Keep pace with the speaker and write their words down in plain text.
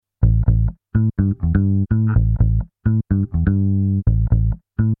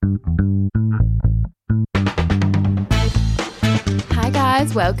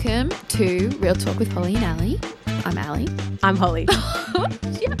guys, welcome to Real Talk with Holly and Ali. I'm Ali. I'm Holly.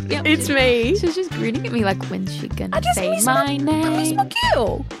 Yep. It's me. She's just grinning at me like, when's she going to say miss my name? I miss my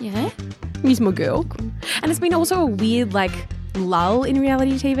girl. Yeah. Miss my girl. And it's been also a weird, lull in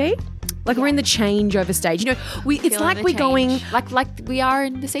reality TV. We're in the changeover stage. You know, it's Feeling like the we're going... change. Like we are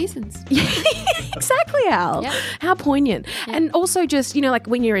in the seasons. Exactly, Al. Yep. How poignant. Yeah. And also just,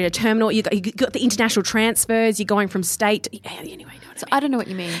 when you're in a terminal, you got the international transfers, you're going from state to... Anyway, I don't know what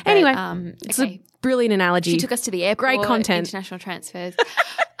you mean. But, anyway, it's a brilliant analogy. She took us to the airport. Great content. International transfers.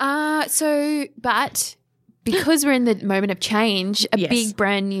 But because we're in the moment of change, a big,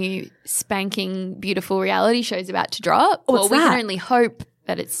 brand new, spanking, beautiful reality show is about to drop. What's we that? can only hope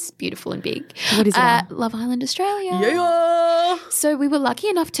that it's beautiful and big. What is it? Love Island Australia. Yeah. So we were lucky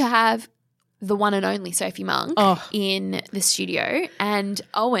enough to have the one and only Sophie Monk in the studio, and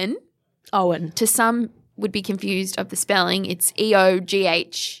Owen. To some would be confused of the spelling. It's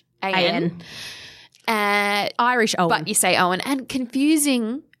Eoghan. Irish Owen. But you say Owen. And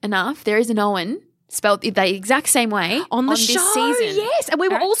confusing enough, there is an Owen spelled the exact same way on the show, this season. Yes. And we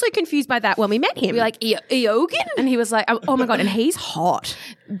were also confused by that when we met him. We were like, Eoghan? And he was like, oh my God, and he's hot.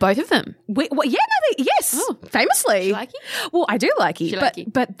 Both of them. Yes, famously. Do you like him? Well, I do like him.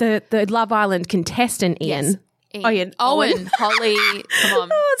 But the Love Island contestant, Ian. Yes. Owen, Holly, come on.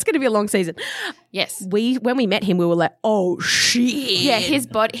 Oh, it's going to be a long season. Yes. When we met him, we were like, oh, shit. Yeah, his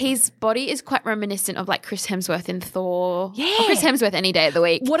body is quite reminiscent of like Chris Hemsworth in Thor. Yeah. Or Chris Hemsworth any day of the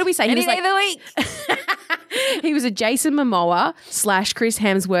week. What do we say? Any day of the week. He was a Jason Momoa / Chris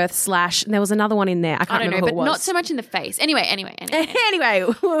Hemsworth / and there was another one in there. I can't remember who it was. But not so much in the face. Anyway. Anyway,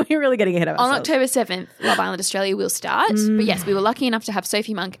 we're really getting ahead of ourselves. On October 7th, Love Island Australia will start. But yes, we were lucky enough to have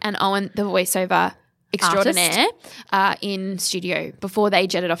Sophie Monk and Owen, the voiceover extraordinaire, in studio before they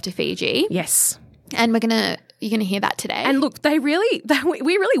jetted off to Fiji. Yes. And you're gonna hear that today. And look, we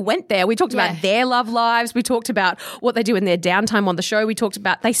really went there. We talked about their love lives. We talked about what they do in their downtime on the show. We talked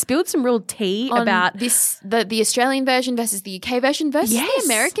about, they spilled some real tea on about the Australian version versus the UK version versus the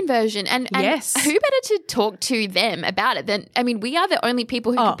American version. And who better to talk to them about it than, we are the only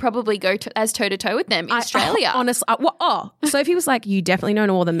people who could probably go as toe to toe with them in Australia. Honestly, Sophie was like, you definitely know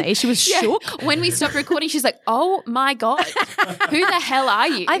more than me. She was shook. When we stopped recording, she's like, oh my God, who the hell are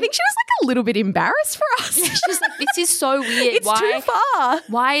you? I think she was like a little bit embarrassed for us. She's like, this is so weird. It's too far.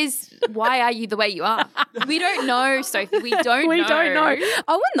 Why are you the way you are? We don't know, Sophie. We don't know.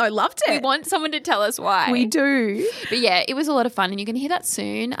 Owen, though, loved it. We want someone to tell us why. We do. But yeah, it was a lot of fun, and you're going to hear that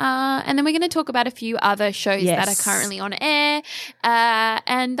soon. And then we're going to talk about a few other shows that are currently on air.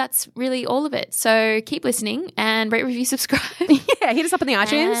 And that's really all of it. So keep listening and rate, review, subscribe. Yeah, hit us up on the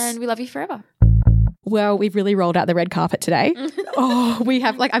iTunes. And we love you forever. Well, we've really rolled out the red carpet today. We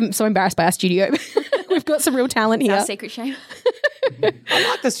have, I'm so embarrassed by our studio. We've got some real talent here. Our secret shame. I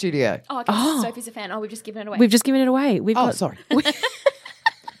like the studio. Sophie's a fan. We've just given it away. We've just given it away. Sorry. I'm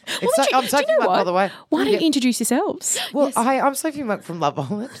Sophie Monk, by the way. Why don't you introduce yourselves? Well, I'm Sophie Monk from Love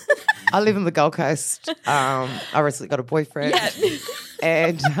Island. I live on the Gold Coast. I recently got a boyfriend.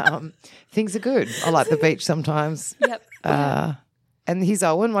 And things are good. I like the beach sometimes. Yep. And he's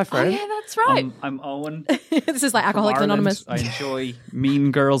Owen, my friend. Oh, yeah, that's right. I'm Owen. This is like Alcoholics Anonymous. I enjoy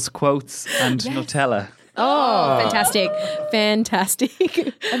Mean Girls quotes and Nutella. Oh, fantastic.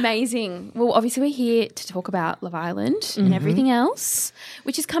 Amazing. Well, obviously we're here to talk about Love Island and everything else,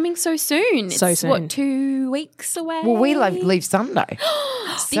 which is coming so soon. So soon. What, 2 weeks away? Well, we leave Sunday.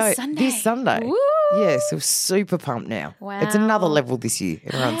 This Sunday? Woo! Yes, we're super pumped now. Wow. It's another level this year,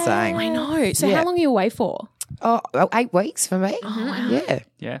 everyone's saying. I know. So how long are you away for? 8 weeks for me.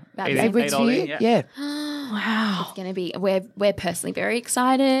 Yeah. About 8 weeks for you? Yeah. Wow. It's going to be, we're personally very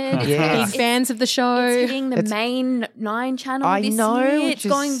excited. Yeah. Big fans of the show. It's hitting the main 9 channel I this know, year. which It's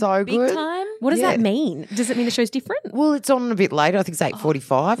is going so big good. time. What does that mean? Does it mean the show's different? Well, it's on a bit later. I think it's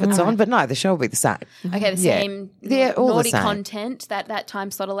 8:45 it's on. But no, the show will be the same. Okay, the same all the naughty same. content that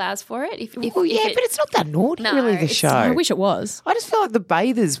time slot allows for it. If But it's not that naughty, really, the it's- show. I wish it was. I just feel like the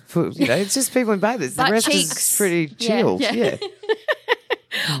bathers, it's just people in bathers. The Butt rest cheeks. is pretty chilled. Yeah.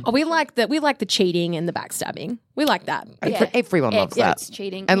 We like the cheating and the backstabbing. We like that. And everyone loves that. It's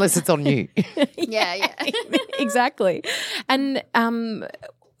cheating. Unless it's on you. yeah. Exactly. And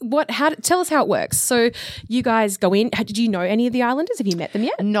tell us how it works. So you guys go in. Did you know any of the Islanders? Have you met them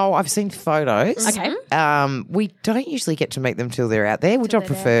yet? No, I've seen photos. Okay. We don't usually get to meet them till they're out there, which I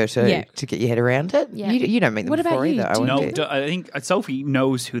prefer to get your head around it. Yeah. You don't meet them What about before you? either. Do you Owen, No, I think Sophie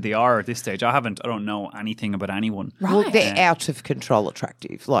knows who they are at this stage. I don't know anything about anyone. Right. Well, they're out of control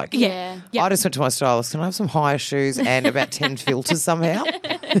attractive. Yeah. I just went to my stylist and I have some higher shoes and about 10 filters somehow.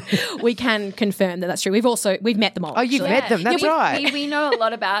 we can confirm that that's true. We've met them all. Oh, you've actually. met them. That's right. We know a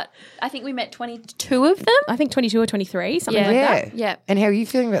lot about. I think we met 22 of them. I think 22 or 23, something like Yeah. that. Yeah. And how are you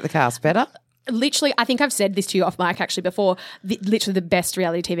feeling about the cast? Better? Literally, I think I've said this to you off mic actually before, literally the best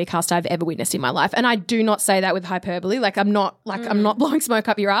reality TV cast I've ever witnessed in my life. And I do not say that with hyperbole. Like I'm not blowing smoke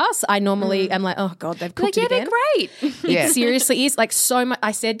up your ass. I normally am like, oh God, they've cooked it again. They're great. Yeah. It seriously is like so much.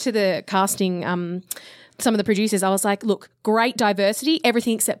 I said to the casting, some of the producers, I was like, look, great diversity,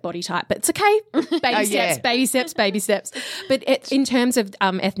 everything except body type, but it's okay. Baby steps. But in terms of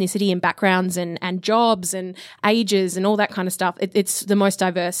ethnicity and backgrounds and jobs and ages and all that kind of stuff, it's the most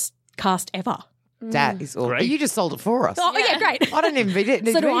diverse cast ever. That is all. Great. You just sold it for us. Oh, yeah, great. I don't even need it.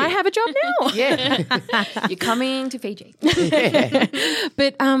 So do I have a job now? Yeah. You're coming to Fiji.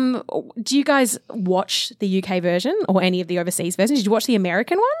 But do you guys watch the UK version or any of the overseas versions? Did you watch the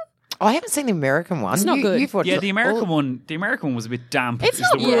American one? I haven't seen the American one. It's not good. You've watched Yeah, it the American all. one. The American one was a bit damp. It's is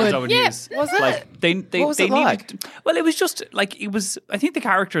not the word good. I would Yeah. use. Was it? Like they What was they it needed. like? Well, it was just like it was. I think the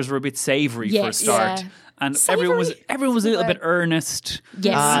characters were a bit savoury for a Yes. start, Yeah. and everyone was a little bit earnest.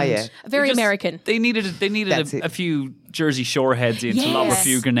 Yes. Ah, yeah. Very They just- American. They needed That's it. a few Jersey Shore heads in to lob a Yes.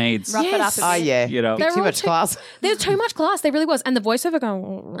 few grenades. Rough it up Yes. a Oh, bit. yeah. You know. Bit They're too all much class. There was too much class. There really was. And the voiceover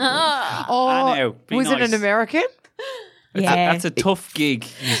going, Oh, I know. Be was it nice. an American? yeah. That's a tough gig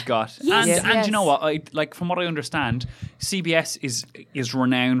he's got. Yes. And you know what? From what I understand, CBS is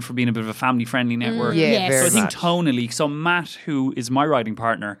renowned for being a bit of a family friendly network. Yeah, Yes. very So I think much. tonally, so Matt, who is my writing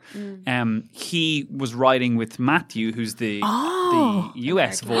partner, he was writing with Matthew, who's the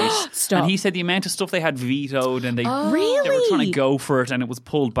US voice. Stop. And he said the amount of stuff they had vetoed and they were Really? trying to go for it and it was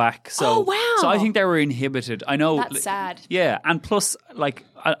pulled back. So, Oh, wow. So I think they were inhibited. I know. That's sad. Yeah. And plus, like,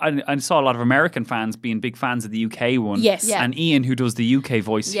 I saw a lot of American fans being big fans of the UK one. Yes. Yeah. And Ian, who does the UK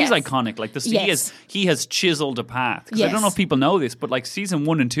voice, Yes. he's iconic. Like Yes. he has chiseled a path. 'Cause I Yes. don't know if people know this, but like season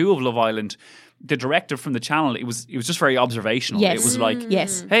 1 and 2 of Love Island, the director from the channel, it was just very observational. Yes. It was like,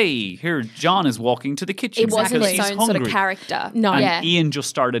 Yes. hey, here John is walking to the kitchen It wasn't because its he's own hungry. sort of character. No. And Yeah. Ian just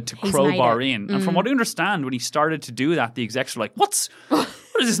started to made crowbar it. in. And from what I understand, when he started to do that, the execs were like, what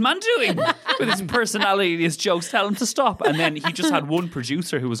is this man doing with his personality and his jokes? Tell him to stop. And then he just had one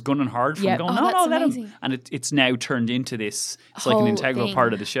producer who was gunning hard for him, Yep. going, Oh, no, that's let amazing. him. And it's now turned into this. It's like an Whole integral thing.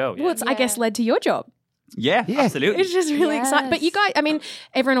 part of the show. Well, it's, I guess, led to your job. Yeah, absolutely. It's just really exciting. But you guys, I mean,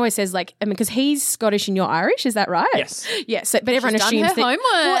 everyone always says like, I mean, because he's Scottish and you're Irish, is that right? Yes. Yeah. So, but everyone done assumes her that. homework.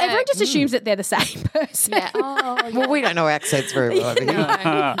 Well, everyone just assumes that they're the same person. Yeah. Oh, yeah. Well, we don't know accents very well over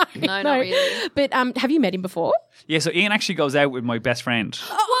here. No, not really. But have you met him before? Yeah, so Ian actually goes out with my best friend.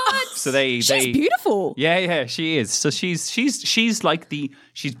 What? So they She's beautiful. Yeah, she is. So she's like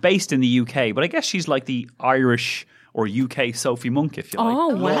she's based in the UK, but I guess she's like the Irish or UK Sophie Monk, if you like.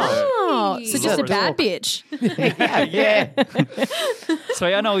 Oh wow! So just a Love bad talk. bitch. Yeah. So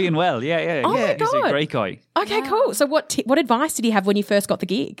I know Ian well. Yeah. Oh my He's God. a great guy. Okay, cool. So what advice did he have when you first got the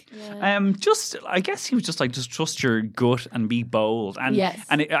gig? Just I guess he was just like, just trust your gut and be bold. And Yes.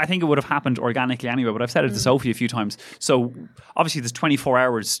 I think it would have happened organically anyway. But I've said it to Sophie a few times. So obviously there's 24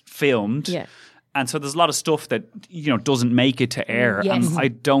 hours filmed. Yeah. And so there's a lot of stuff that doesn't make it to air, Yes. and I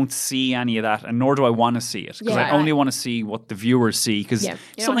don't see any of that, and nor do I want to see it because Yeah. I only want to see what the viewers see. Because Yeah.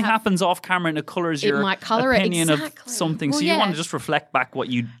 You something don't have- happens off camera and it colors It your might colour it, opinion of exactly. something, Well, so you yeah. want to just reflect back what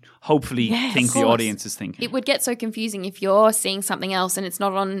you hopefully Yes, think of the course. audience is thinking. It would get so confusing if you're seeing something else and it's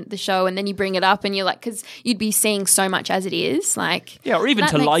not on the show, and then you bring it up and you're like, because you'd be seeing so much as it is, like Yeah, or even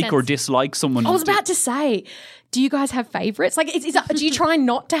that to makes like or sense. dislike someone. I was about to say, do you guys have favourites? Like, do you try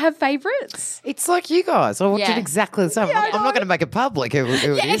not to have favourites? It's like you guys. I watch Yeah. it exactly the same. I'm not going to make it public who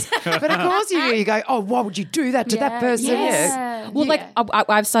it is. But of course you do. You go, oh, why would you do that to that person? Yes. Yeah. Well, like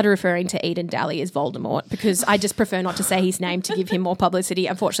I've started referring to Eden Daly as Voldemort because I just prefer not to say his name to give him more publicity.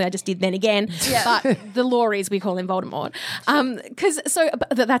 Unfortunately, I just did then again. But the law is we call him Voldemort.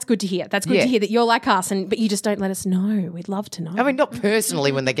 But that's good to hear. That's good Yeah. to hear that you're like us, but you just don't let us know. We'd love to know. I mean, not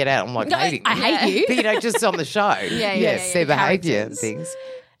personally when they get out, I'm like, hating I them. hate you. But, just on the show. Yes, their behaviour and things.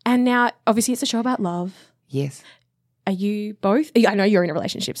 And now, obviously, it's a show about love. Yes. Are you both? I know you're in a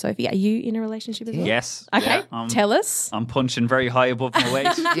relationship, Sophie. Are you in a relationship as well? Yes. Okay. Yeah, Tell us. I'm punching very high above my weight.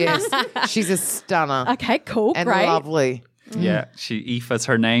 Yes. She's a stunner. Okay, cool. And great. lovely. Yeah, Aoife's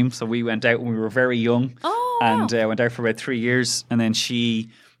her name. So we went out when we were very young, and went out for about 3 years, and then she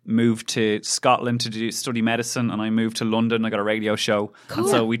moved to Scotland to study medicine, and I moved to London. I got a radio show, and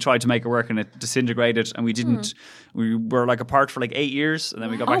so we tried to make it work, and it disintegrated, and we didn't. We were like apart for like 8 years, and then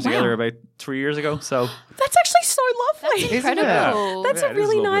we got back Oh, wow. together about 3 years ago. So That's actually so lovely. Isn't it? Incredible. That's Yeah, a it is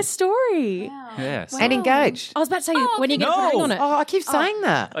really lovely. nice story. Yeah. So And engaged. I was about to say, when are you going to No. put a ring on it? Oh, I keep saying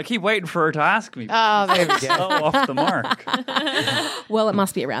that. I keep waiting for her to ask me. Oh, there we So go. off the mark. Well, it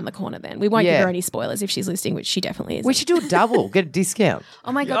must be around the corner then. We won't Yeah. give her any spoilers if she's listening, which she definitely is. We should do a double, get a discount.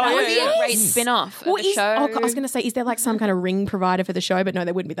 Oh my God, Oh, that would be yeah. a great spin-off Well, of the show. I was going to say, is there like some kind of ring provider for the show? But no,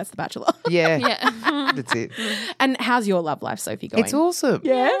 there wouldn't be. That's The Bachelor. Yeah, Yeah. that's it. And how's your love life, Sophie, going? It's awesome.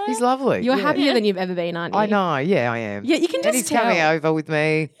 Yeah? He's lovely. You're yeah. happier than you've ever been, aren't you? I know. Yeah, I am. Yeah, you can And just he's coming tell. over with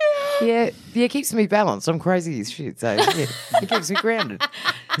me. Yeah, keeps me balanced. I'm crazy as shit, so yeah, he keeps me grounded.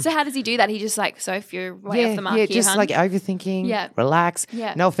 So how does he do that? He just like, so if you're way off the mark yeah, here, just hun. like overthinking. Yeah. Relax.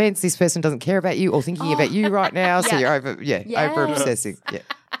 Yeah. No offense, this person doesn't care about you or thinking about you right now, so Yeah. you're over. Yeah, Yes. over obsessing. Yeah.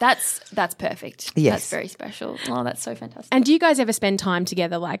 That's perfect. Yes. That's very special. Oh, that's so fantastic. And do you guys ever spend time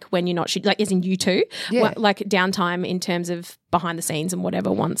together, like when you're not shooting, like as in you two? Yeah. Like downtime in terms of behind the scenes and whatever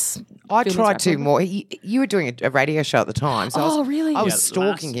once? I filming's tried wrapped to up? more. You were doing a radio show at the time, so I Oh, was, really? I was Yeah,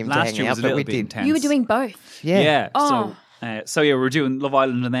 stalking him to last hang year out, was a but little we bit did. intense. You were doing both. Yeah. Oh. So yeah, we're doing Love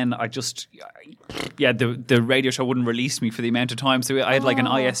Island, and then I just, the radio show wouldn't release me for the amount of time, so I had like an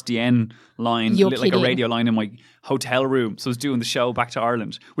ISDN line, You're like a kidding. radio line in my hotel room. So I was doing the show back to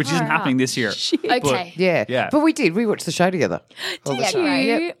Ireland, which isn't happening this year. Okay. Yeah. Yeah. But we did. We watched the show together. All the Did time. you?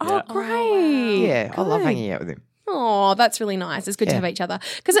 Yep. Oh, great. Yeah, I love hanging out with him. Oh, that's really nice. It's good to Yeah. have each other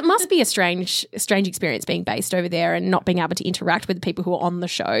because it must be a strange experience being based over there and not being able to interact with the people who are on the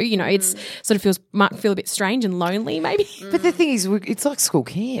show. You know, it's sort of might feel a bit strange and lonely, maybe. But the thing is, it's like school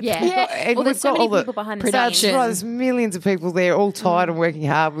camp. Yeah. We've got- Yeah. and Well, there's we've so got many all the people behind the That's scenes. right. There's millions of people there, all tired and working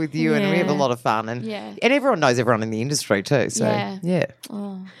hard with you, and we have a Yeah. lot of fun. And Yeah. and everyone knows everyone in the industry too. So Yeah. yeah.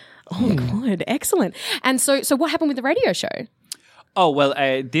 Oh, good, excellent. And so what happened with the radio show? Oh well,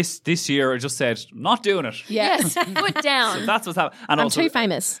 this year I just said not doing it. Yes. Foot down. That's what's happening. And I'm also, too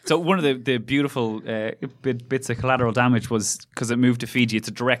famous. So one of the beautiful bits of collateral damage was because it moved to Fiji. It's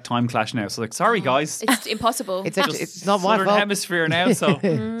a direct time clash now. So like, sorry guys, It's impossible. It's not my Southern fault. Hemisphere now. So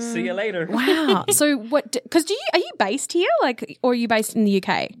see you later. Wow. So what? Because are you based here, like, or are you based in the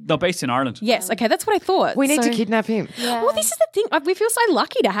UK? No, based in Ireland. Yes. Okay, that's what I thought. We need So- to kidnap him. Well, this is the thing. We feel so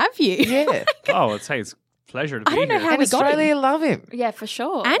lucky to have you. Yeah. Oh, it's it's a pleasure to be I don't know here. how And we got Australia him. love him. yeah, for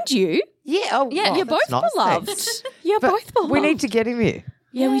sure. And you. Yeah. Oh, Yeah, oh, You're that's both nice, beloved. thanks. You're But both beloved. we need to get him here.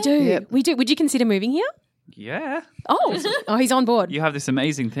 Yeah, we do. Yep. We do. Would you consider moving here? Yeah, Oh, he's on board. you have this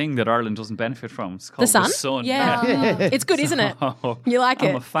amazing thing that Ireland doesn't benefit from. It's called The sun? Yeah. It's good, isn't it? Oh, You like I'm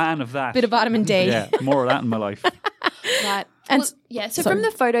it? a fan of that. Bit of vitamin D. Yeah, more of that in my life. Right. And Well, yeah. So from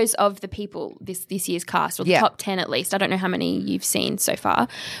the photos of the people this year's cast, or the Yeah. top 10 at least, I don't know how many you've seen so far.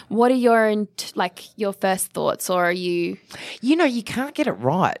 What are your first thoughts, or are you? You know, you can't get it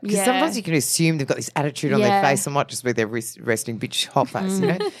right because Yeah. sometimes you can assume they've got this attitude on Yeah. their face. It might just be their resting bitch hot face, you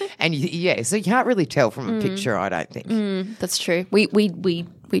know. And so you can't really tell from a picture. I don't think. That's true.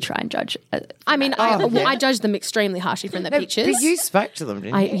 We try and judge. I mean, yeah. I judged them extremely harshly from the No, pictures. but you spoke to them,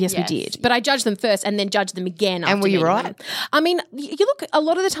 didn't you? Yes, we Yes. did. But I judged them first and then judged them again. And after were you meeting right? them. I mean, you look a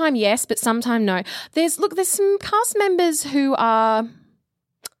lot of the time, yes, but sometimes no. There's some cast members who are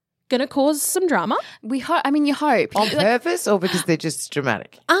going to cause some drama. You hope. On purpose or because they're just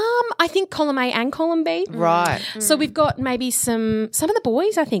dramatic? I think column A and column B. Right. So we've got maybe some of the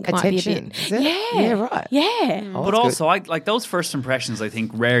boys. I think Attention. might Is be a it? bit. Yeah, Yeah, right. Yeah. Oh, But that's also, I like those first impressions. I think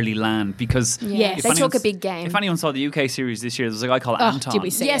rarely land because Yes. if They talk anyone's- a big game. If anyone saw the UK series this year, there's a guy called Oh, Anton. did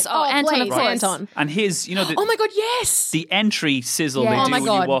we see Yes, it? oh, Anton, please, of course. Anton. And his, Oh my God, yes. the entry sizzle Yeah. they Oh do my when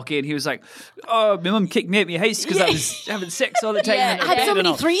God. you walk in. He was like, "Oh, my mum kicked me out of my house because I was having sex all the time." Yeah. and I had so don't many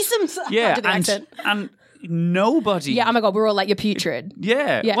know." threesomes. I Yeah, can't do the accent. and nobody. Yeah, oh my God, we're all like, you're putrid.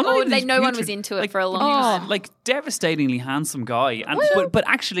 Yeah. Yeah. Well, not Oh, even like these no one putrid- was into it like, for a long he was, time. like devastatingly handsome guy, and but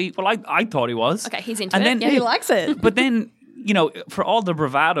actually, well, I thought he was. Okay, he's into and it. Then, Yeah, He likes it. But then, for all the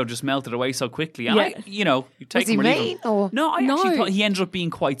bravado just melted away so quickly. And Yeah. you take he him or leave mean, him. or- No, I No. actually thought he ended up being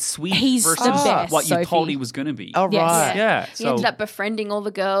quite sweet He's versus the best, what you Sophie. thought he was going to be. Oh, Yes. right. Yeah. He So ended up befriending all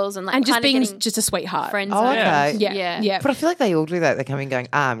the girls and And just kinda being getting just a sweetheart. friends. Oh, okay. Yeah. But I feel like they all do that. They come in going,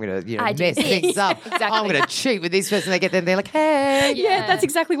 I'm going to I do mess this. things up. Exactly. I'm going to cheat with this person. They get there and they're like, hey. Yeah, that's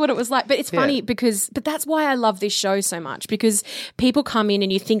exactly what it was like. But it's funny but that's why I love this show so much, because people come in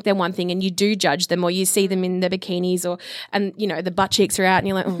and you think they're one thing and you do judge them, or you see them in the bikinis and the butt cheeks are out and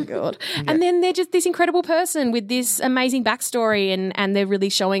you're like, oh God. And then they're just this incredible person with this amazing backstory and they're really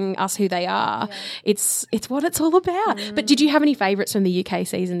showing us who they are. Yeah. It's what it's all about. But did you have any favourites from the UK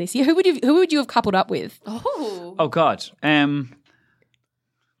season this year? Who would you have coupled up with? oh God.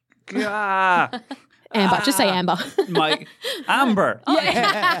 Amber. Just say Amber. My Amber.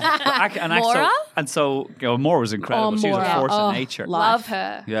 Maura? And so Maura was incredible. She was a Maura. force Oh, of nature. Love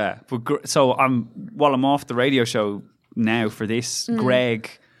her. Yeah. So while I'm off the radio show now for this, Greg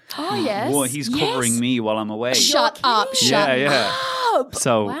Oh, yes. Well, he's covering me while I'm away. Shut up. Shut Yeah. up.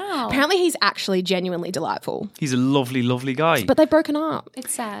 So Wow. Apparently he's actually genuinely delightful. he's a lovely, lovely guy. But they've broken up.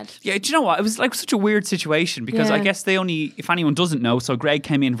 It's sad. Yeah, do you know what? It was like such a weird situation because I Yeah. guess they only, if anyone doesn't know, so Greg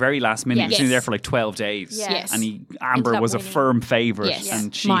came in very last minute. He was Yes. only there for like 12 days. Yeah. Yes. And Amber Ended up was a winning. firm favourite Yes.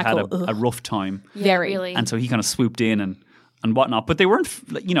 and she Michael, had a rough time. Very. Really. And so he kind of swooped in and whatnot. But they weren't,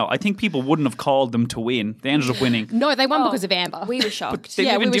 I think people wouldn't have called them to win. They ended up winning. No, they won because of Amber. We were shocked. They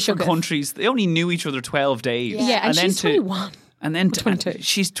Yeah, live we in were different shooketh. countries. They only knew each other 12 days. yeah, and then she's 21. And then 22.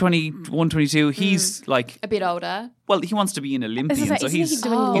 She's 21, 22. He's like, A bit older. well, he wants to be an Olympian, Isn't so he he's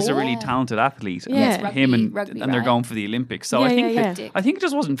doing he's a law? really talented athlete. And Yeah. it's him Rugby, and they're right? going for the Olympics. So Yeah, I think yeah, yeah. I think it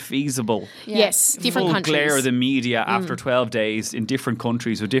just wasn't feasible. Yeah. Yes, different Full countries. glare of the media after 12 days in different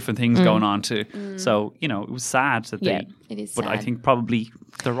countries with different things going on too. So it was sad that Yeah, it is But I sad. think probably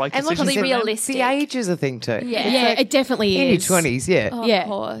the right And like decision. you Probably said, realistic. the age is a thing too. Yeah. Yeah, it definitely In your is. 20s, yeah. Oh, Yeah. Of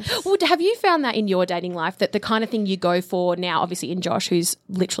course. Well, have you found that in your dating life that the kind of thing you go for now, obviously in Josh, who's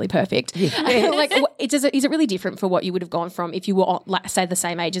literally perfect, like is it really different for what you would have gone from if you were, like, say, the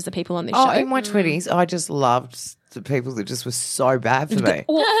same age as the people on this Oh, show? in my 20s, I just loved the people that just were so bad for me.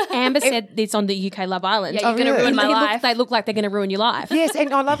 Well, Amber said this on the UK Love Island. Yeah, you're going to really? ruin my life. They look like they're going to ruin your life. Yes,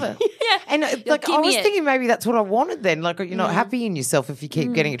 and I love it. And like give I me was it. thinking maybe that's what I wanted then. Like you're not happy in yourself if you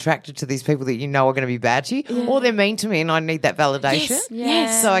keep getting attracted to these people that you know are going to be bad to you, or they're mean to me, and I need that validation.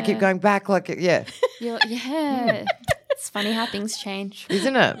 Yes. So I keep going back. Like yeah, Yeah. It's funny how things change.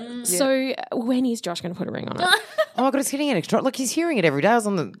 isn't it? Yeah. So when is Josh going to put a ring on it? Oh my god, it's getting an extra. Like he's hearing it every day. I was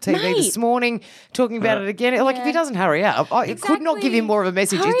on the TV Mate. this morning talking about it again. Like if he doesn't hurry up, I could not give him more of a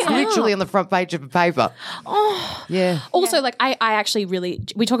message. Hurry It's literally up. on the front page of a paper. Oh yeah. Also, like I actually really,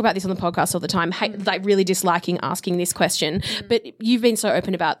 we talk about this on the podcast all the time, like really disliking asking this question, but you've been so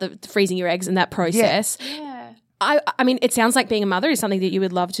open about the freezing your eggs and that process. Yeah. I mean, it sounds like being a mother is something that you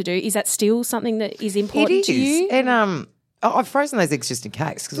would love to do. Is that still something that is important It to you? is. And I've frozen those eggs just in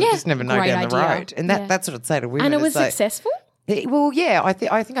case because I just never know great down the idea. road. And that's what I'd say to women. And it is was like, successful? Well, yeah, I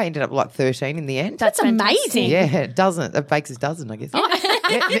think I ended up like 13 in the end. That's amazing. yeah, it doesn't. A baker's dozen, I guess.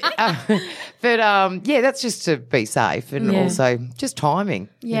 But yeah, that's just to be safe and Yeah. also just timing.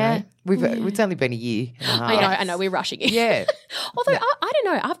 you Yeah. know. It's only been a year and a half. I know, we're rushing it. Yeah. Although, I don't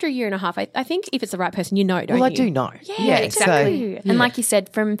know, after a year and a half, I think if it's the right person, you know, don't Well, I you? do know. Yeah, Exactly. So, And like you said,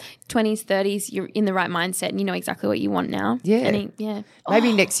 from 20s, 30s, you're in the right mindset and you know exactly what you want now. Yeah. And yeah.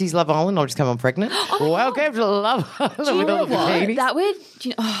 maybe next year's Love Island, I'll just come on pregnant. Welcome to Love Island with all the bikinis. That would,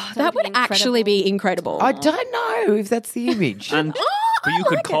 That would actually be incredible. I don't know if that's the image. And but you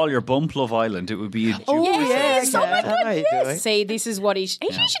could call your bump Love Island. It would be a Yes. okay. Oh my I know how you're doing. See, this is what he should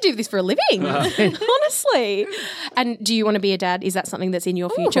do this for a living, honestly. And do you want to be a dad? Is that something that's in your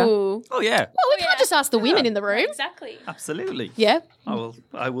future? Ooh. Oh yeah, Well, we can't just ask the women in the room. Exactly. absolutely. Yeah.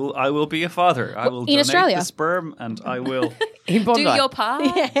 I will be a father. I will in donate Australia? the sperm and I will In Bondi. Do your part.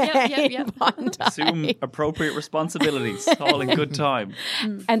 Yep. assume appropriate responsibilities. All in good time.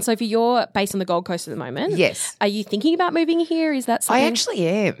 And Sophie, you're based on the Gold Coast at the moment. Yes. Are you thinking about moving here? Is that something? I actually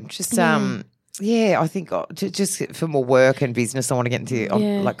am. Just yeah, I think just for more work and business, I want to get into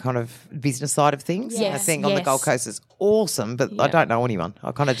like kind of business side of things. Yes, I think on the yes. Gold Coast is awesome, but I don't know anyone.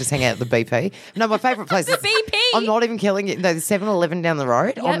 I kind of just hang out at the BP. No, my favourite place is BP? I'm not even killing it. There's 7-Eleven down the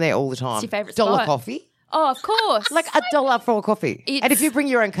road. I'm there all the time. your favourite $1 spot? coffee. Oh, of course. Like $1 for a coffee. And if you bring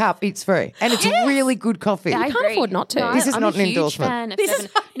your own cup, it's free. And it's really good coffee. I can't agree. afford not to. No, This is I'm not a an huge endorsement. Fan of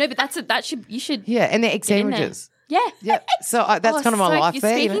no, but you should. Yeah, and they're egg in there. sandwiches. Yeah. Yeah, so that's Oh, kind of my Soph, life you're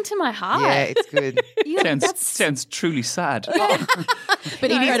there. you speaking know? to my heart. Yeah, it's good. Sounds truly sad. but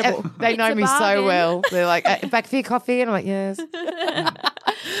incredible. They know It's a me so bargain. well. They're like, back for your coffee? And I'm like, yes.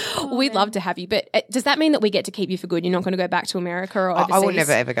 We'd love to have you, but does that mean that we get to keep you for good? You're not going to go back to America or overseas? I would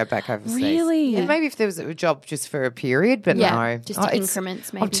never, ever go back overseas. Really? Yeah, maybe if there was a job just for a period, but Yeah, no. just it's-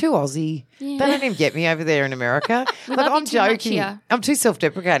 increments, I'm maybe. too Aussie. They don't even get me over there in America. Like, love you I'm too much joking. here. I'm too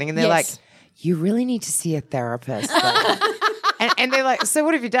self-deprecating. And they're Yes. like, you really need to see a therapist. And they're like, so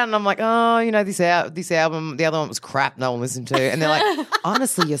what have you done? And I'm like, oh, you know, this album, the other one was crap, no one listened to. And they're like,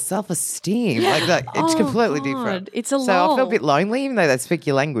 honestly, your self-esteem. Like it's completely God. different. It's a So I lull. feel a bit lonely, even though they speak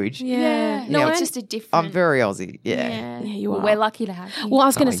your language. Yeah. No, Yeah. it's just a different. I'm very Aussie. Yeah. Yeah, you Well, are. We're lucky to have you. Well, I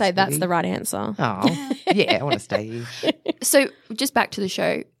was going to Thanks, say that's sweetie. the right answer. Oh, yeah, I want to stay here. So, just back to the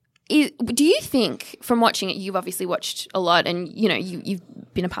show. Do you think, from watching it, you've obviously watched a lot, and you know you've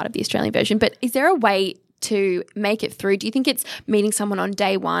been a part of the Australian version. But is there a way to make it through? Do you think it's meeting someone on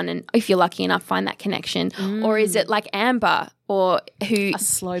day one, and if you're lucky enough, find that connection, or is it like Amber, or A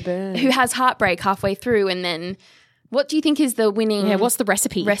slow burn. who has heartbreak halfway through, and then what do you think is the winning? Yeah, what's the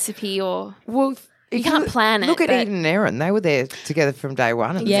recipe? recipe? Or Well, You can't plan it. Look at but- Eden and Erin. They were there together from day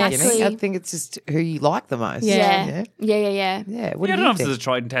one at the Yes. beginning. I think it's just who you like the most. Yeah. Yeah. Yeah. What I do don't know you if this is think? a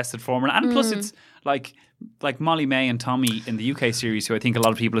tried and tested formula, and plus it's like Molly May and Tommy in the UK series, who I think a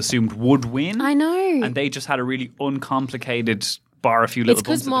lot of people assumed would win. I know. And they just had a really uncomplicated bar, a few little It's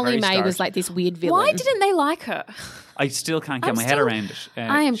because bumps at the Molly very May start. was like this weird villain. Why didn't they like her? I still can't get I'm my head still- around it.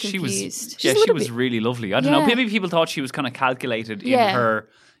 I am She confused. was, She's a she little was bit- really lovely. I don't know. Yeah. Maybe people thought she was kind of calculated Yeah.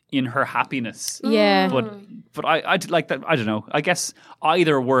 in her happiness. Yeah. But I like that. I don't know. I guess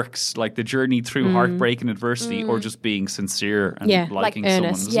either works, like the journey through heartbreak and adversity, or just being sincere and Yeah, liking like someone.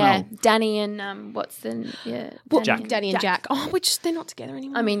 earnest. There's Yeah, no- Danny and what's the Well, Jack. Danny and Jack. Oh, which they're not together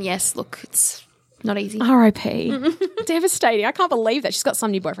anymore. I mean, yes. Look, it's not easy. R.I.P. Devastating. I can't believe that. She's got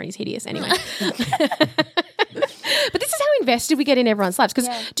some new boyfriend. He's hideous anyway. But this is how invested we get in everyone's lives. Because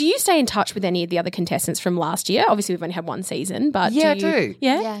do you stay in touch with any of the other contestants from last year? Obviously, we've only had one season, but Yeah, I do. You, do.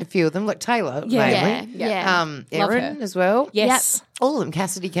 Yeah? A few of them, like Taylor, Yeah. mainly. Yeah. Love Erin her. as well. Yes. All of them.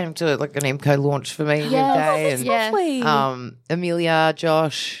 Cassidy came to like an MCO launch for me the Yeah. other Oh, day. that's And lovely. Amelia,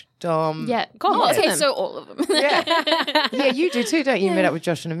 Josh, Dom. Yeah. God, Oh, lots of okay, them. so all of them. Yeah, you do too, don't you? You met up with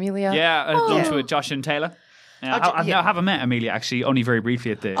Josh and Amelia. Yeah, I lunch with Josh and Taylor. Yeah, yeah. I haven't met Amelia actually, only very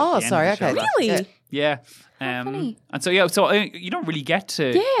briefly at the. Oh, the end sorry. of the show. Okay. Really? Yeah. funny. And so you don't really get to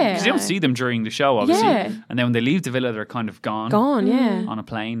Yeah. because you don't see them during the show, obviously. Yeah. And then when they leave the villa, they're kind of gone Yeah. on a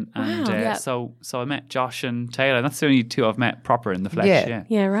plane. And Wow. Yeah. so I met Josh and Taylor. That's the only two I've met proper in the flesh. Yeah. Yeah.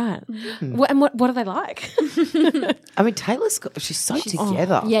 Yeah, right. And what are they like? I mean, she's so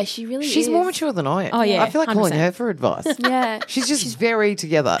together. Yeah, she really She's is. more mature than I am. Oh, yeah, I feel like calling 100%. her for advice. Yeah. She's just very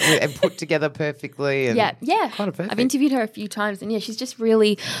together and put together perfectly. And Yeah. Kind of perfect. I've interviewed her a few times, and yeah, she's just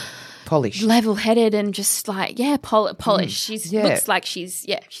really Polished. level-headed and just like polished. She's Yeah. looks like she's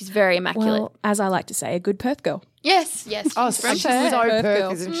very immaculate. Well, as I like to say, a good Perth girl. yes. Oh, She's from she's Perth. so Perth Perth,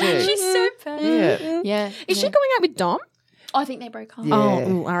 girl. isn't she? She's so Perth. Yeah. Yeah. Is she going out with Dom? I think they broke up. Yeah. Oh,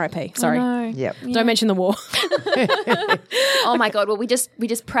 ooh, R.I.P. Sorry. No. Yep. Don't mention the war. Oh my god. Well, we just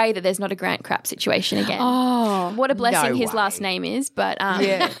pray that there's not a Grant Crap situation again. Oh. What a blessing No his way. last name is, but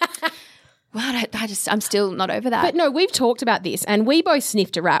Yeah. well, I'm still not over that. But no, we've talked about this, and we both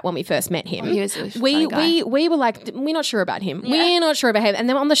sniffed a rat when we first met him. He was a we funny guy. we were like, we're not sure about him. We're not sure about him. And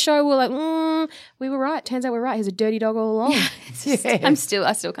then on the show, we're like, we were right. Turns out we're right. He's a dirty dog all along. I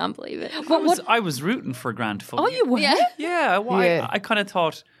still can't believe it. I was rooting for Grant. Oh, you were? Yeah. Yeah, well, Yeah. I kind of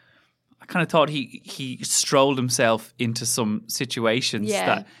thought he strolled himself into some situations Yeah.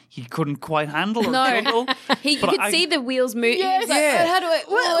 that he couldn't quite handle or No. juggle. You But could I- see the wheels move. Yes. Like, Yeah. how do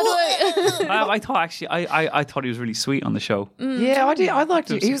I? I thought actually, I thought he was really sweet on the show. Yeah, I did. I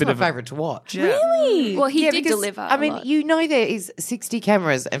liked it. It's a He was bit my of a- favourite to watch. Really? Well, he Yeah, did because, deliver. I mean, a lot. you know, there is 60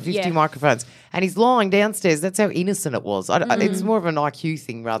 cameras and 50 Yeah. microphones, and he's lying downstairs. That's how innocent it was. It's more of an IQ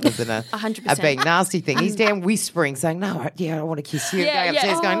thing rather than a 100%. being nasty thing. He's down whispering, saying, "No, I want to kiss you." Yeah, Going yeah.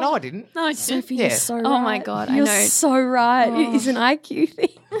 upstairs, going, Oh. "No, I didn't." no, Sophie, Yeah. you're so right. Oh my God, I You're know. so right. It is an IQ thing.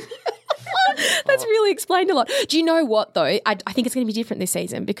 That's really explained a lot. Do you know what, though? I think it's going to be different this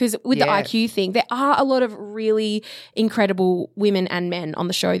season because with the Yeah. IQ thing, there are a lot of really incredible women and men on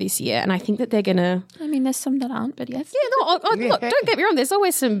the show this year. And I think that they're going to. I mean, there's some that aren't, but yes. Yeah, no, look, don't get me wrong. There's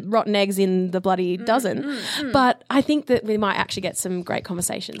always some rotten eggs in the bloody dozen. But I think that we might actually get some great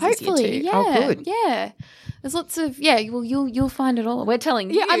conversations Hopefully, this year too. yeah, Oh, good. yeah. There's lots of Well, you'll find it all. We're telling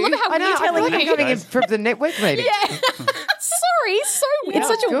you. Yeah, I love how I know. we're I feel telling like I'm you. coming in from the network meeting. Sorry, so it's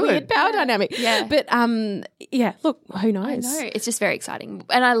such a good. weird power dynamic. Yeah. But yeah, look, who I knows? know. It's just very exciting,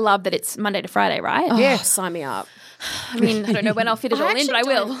 and I love that it's Monday to Friday, right? Oh, Yeah. sign me up. I mean, I don't know when I'll fit it all in, but I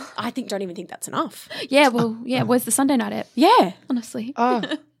actually will. don't even think that's enough. Yeah, well, yeah. Where's the Sunday night at? Yeah. Honestly, Oh,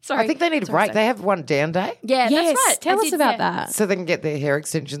 sorry. I think they need a break. They have one down day. Yeah, Yes. that's right. Tell I us did, about yeah. that. So they can get their hair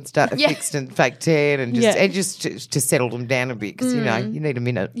extensions Yeah. fixed and fake tan and just to settle them down a bit because you know you need a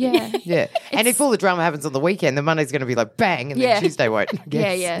minute. Yeah. Yeah. And if all the drama happens on the weekend, the Monday's going to be like bang, and Yeah. then Tuesday won't. I Yeah,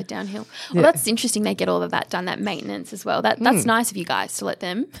 guess. yeah, downhill. Well, that's interesting. They get all of that done, that maintenance as well. That's nice of you guys to let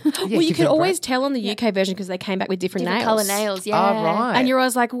them. Yeah, Well, you give can it a always break. tell on the UK version because they came back with different nails. Color nails. Yeah. Oh, right. And you're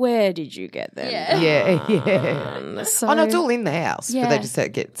always like, where did you get them? Yeah. Yeah, yeah. done? So, Oh no, it's all in the house, but they Yeah. just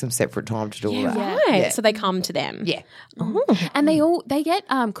get some separate time to do all that. Yeah. right. Yeah. So they come to them. Yeah. And they get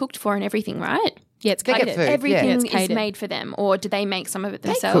cooked for and everything, right? Yeah, it's They get catered. food. Everything Yeah, it's is catered. made for them, or do they make some of it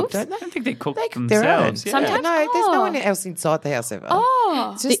They themselves? cook, don't they? I think they cook They cook their own. themselves. Yeah. Sometimes- No, there's no Oh. one else inside the house ever.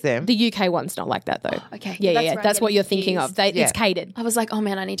 Oh, It's just them. The UK one's not like that though. okay. Yeah, That's yeah. where I'm That's what getting you're thinking of. confused. Yeah. It's catered. I was like, oh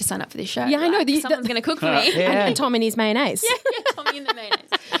man, I need to sign up for this show. Yeah, I know. Like, someone's going to cook for me. Yeah. And Tom and his mayonnaise. Yeah, Tommy in the mayonnaise.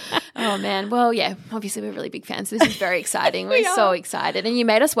 Oh, man. Well, yeah, obviously we're really big fans. This is very exciting. We're so excited. And you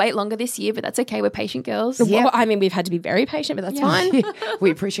made us wait longer this year, but that's okay. We're patient girls. Well, I mean, we've had to be very patient, but that's fine. We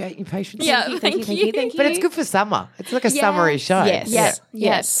appreciate your patience. Yeah, Thank you. But it's good for summer. It's like a summery show.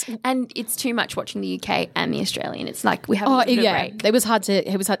 Yes. And it's too much watching the UK and the Australian. It's like we have a little bit of break. It was hard.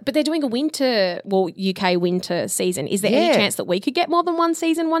 But they're doing a UK winter season. Is there any chance that we could get more than one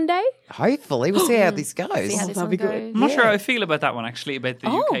season one day? Hopefully. We'll see how this goes. See how this one goes. I'm not sure how I feel about that one, actually, about the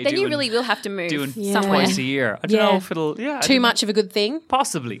UK Then you really will have to move doing somewhere. twice a year. I don't know if it'll... Too much of a good thing?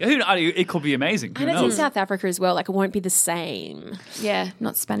 Possibly. It could be amazing. Who And it's in knows? South Africa as well. Like, it won't be the same. Yeah,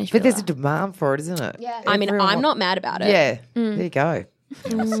 not Spanish. But there's a filler. demand for it, isn't it? Yeah. I mean, I'm not mad about it. Yeah. There you go.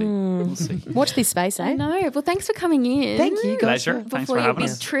 We'll see. Watch this space, eh? No, well, thanks for coming in. Thank you. guys. Pleasure. Thanks Before for your having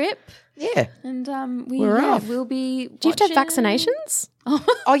big us. trip. Yeah. And We're off. we'll be. Do you have to have vaccinations?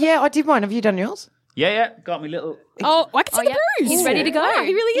 Oh, yeah, I did mine. Have you done yours? Yeah. Got me little... Oh, I can see the bruise. He's ready to go. Yeah,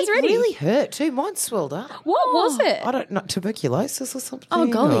 he really is It ready. really hurt too. Mine swelled up. What was it? I don't know, tuberculosis or something. Oh,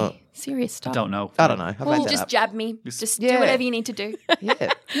 golly. or- Serious stuff. Don't know. I don't know. I've made that Just up. jab me. Just do Yeah. whatever you need to do.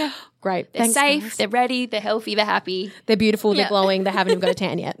 Yeah. Great. They're Thanks, safe. guys. They're ready. They're healthy. They're happy. They're beautiful. They're Yeah. glowing. They haven't even got a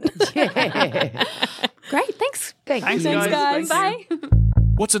tan yet. Great. Thanks. Thank you. Thanks, guys. Bye.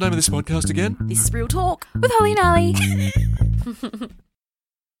 What's the name of this podcast again? This is Real Talk with Holly and Ali.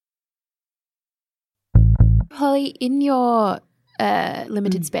 Holly, in your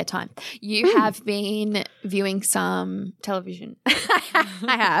limited spare time, you have been viewing some television.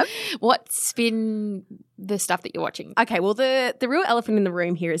 I have. What's been the stuff that you're watching? Okay, well, the real elephant in the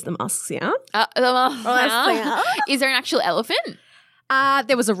room here is the Musk singer. Is there an actual elephant?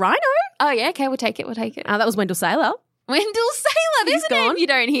 There was a rhino. Oh, yeah. Okay, we'll take it. That was Wendell Saylor. Wendell Saylor. There's a name gone. you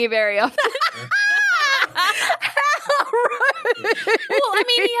don't hear very often. Well, I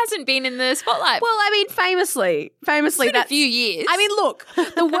mean, he hasn't been in the spotlight Well, I mean, famously, for a that's few years. I mean, look,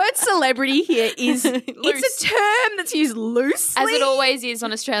 the word celebrity here is it's a term that's used loosely. as it always is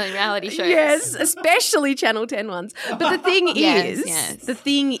on Australian reality shows. Yes, especially Channel 10 ones. But the thing Yes,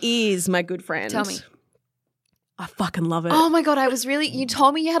 is, my good friend. Tell me. I fucking love it. Oh my God, you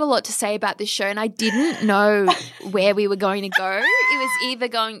told me you had a lot to say about this show and I didn't know where we were going to go.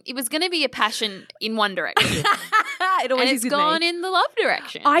 It was going to be a passion in one direction it always and is it's with gone me. in the love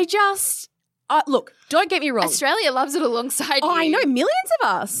direction. Look, don't get me wrong. Australia loves it alongside you. I know, millions of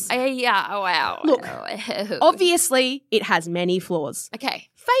us. Yeah, oh wow. Look, Oh. Obviously, it has many flaws. Okay.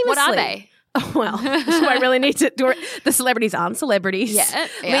 Famously. What are they? Oh, well, do I really need to do it? The celebrities aren't celebrities. Yeah.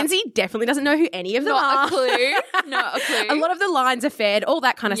 Lindsay definitely doesn't know who any of them are. Not a clue. Not a clue. A lot of the lines are fed, all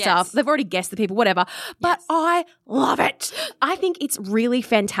that kind of Yes. stuff. They've already guessed the people, whatever. But I love it. I think it's really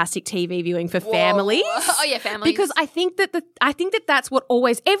fantastic TV viewing for families. Oh yeah, families. Because I think that that's what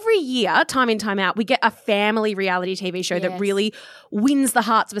always every year, time in time out, we get a family reality TV show that Yes. really wins the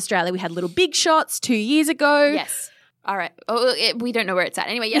hearts of Australia. We had Little Big Shots 2 years ago. Yes. All right. Oh, we don't know where it's at.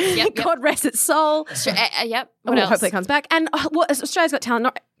 Anyway, yep. God rest its soul. Sure, yep. What Well, else? hopefully it comes back. And Australia's Got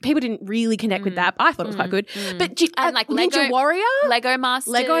Talent. People didn't really connect with that, but I thought it was quite good. But And like Ninja Lego- Warrior, Lego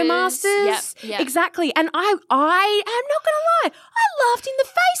Masters. Lego Masters, Yep. exactly. And I am not going to lie, I laughed in the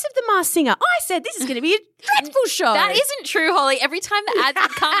face of the Masked Singer. I said, "This is going to be a dreadful show." That isn't true, Holly. Every time the ads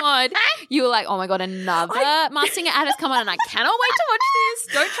would come on, you were like, "Oh my God, another Masked Singer ad has come on and I cannot wait to watch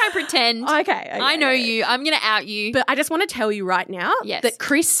this." Don't try and pretend. Okay, I know you. I'm going to out you. But I just want to tell you right now Yes. that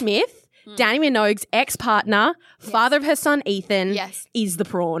Chris Smith, Danny Minogue's ex-partner, father of her son Ethan, Yes. is the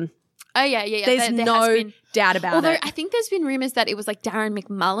prawn. Oh, yeah. There's There no has been. doubt about Although it. I think there's been rumours that it was like Darren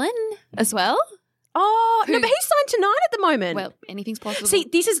McMullen as well. Oh, no, Who- but he's signed to 9 at the moment. Well, anything's possible. See,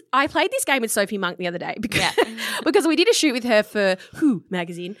 I played this game with Sophie Monk the other day because, Yeah. because we did a shoot with her for Who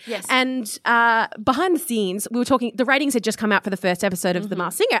magazine. Yes. And behind the scenes, we were talking, the ratings had just come out for the first episode of The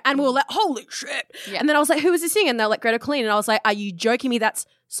Masked Singer, and we were like, holy shit. Yeah. And then I was like, who was the singer? And they were like, Greta Colleen. And I was like, are you joking me? That's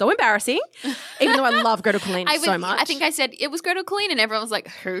so embarrassing. Even though I love Greta Colleen so much. I think I said it was Gretel Colleen and everyone was like,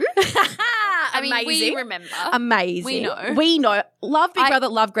 who? I mean, Amazing. we remember. Amazing. We know. Love Big Brother,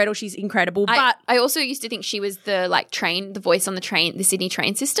 love Gretel. She's incredible. But I also used to think she was the the voice on the Sydney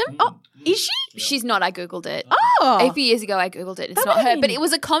train system. oh, is she? She's not. I Googled it. Oh. A few years ago, I Googled it. It's That not would've her, been- but it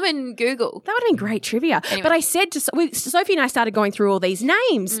was a common Google. That would have been great trivia. Anyway. But I said to Sophie and I started going through all these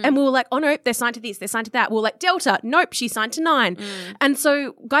names and we were like, oh no, they're signed to this, they're signed to that. We were like, Delta, nope, she's signed to 9. And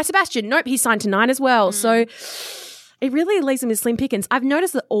so Guy Sebastian, nope, he's signed to 9 as well. So it really leaves them with slim pickings. I've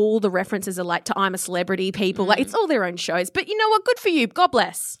noticed that all the references are like to I'm a Celebrity people. Like it's all their own shows. But you know what? Good for you. God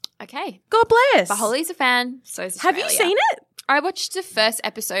bless. Okay. God bless. But Holly's a fan. So is Have you Australia. seen it? I watched the first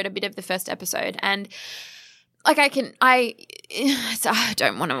episode, a bit of the first episode, and like I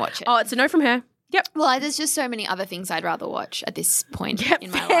don't want to watch it. Oh, it's a no from her. Yep. Well, there's just so many other things I'd rather watch at this point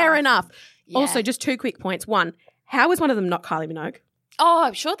in my life. Fair enough. Yeah. Also, just 2 quick points. One, how is one of them not Kylie Minogue? Oh,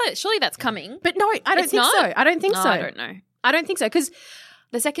 I'm sure surely that's coming. But no, I don't It's think not? so. I don't think No, so. I don't know. I don't think so because,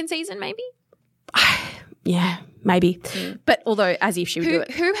 The second season, maybe. yeah, maybe. But although, as if she would do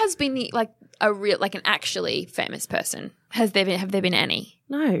it. Who has been an actually famous person? Have there been any?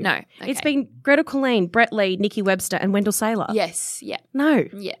 No. No. It's Okay. been Greta Colleen, Brett Lee, Nikki Webster, and Wendell Saylor. Yes. Yeah. No.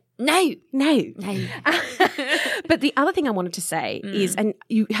 Yeah. No. No. No. But the other thing I wanted to say is, and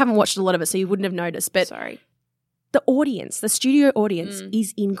you haven't watched a lot of it, so you wouldn't have noticed, but Sorry. the audience, the studio audience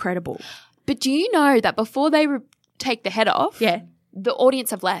is incredible. But do you know that before they take the head off, Yeah. the audience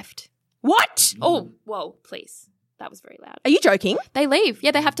have left? What? Oh, whoa, please. That was very loud. Are you joking? They leave.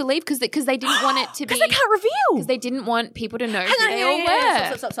 Yeah, they have to leave because they didn't want it to be. Because they can't reveal. Because they didn't want people to know Hang who on, they hang on, all hang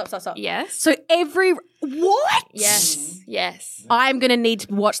on. were. Stop. Yes. So what? Yes. I'm going to need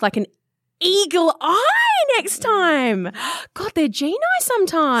to watch like an eagle eye next time. God, they're Geni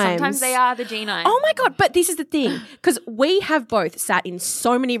sometimes. Sometimes they are the Geni. Oh my God. But this is the thing, because we have both sat in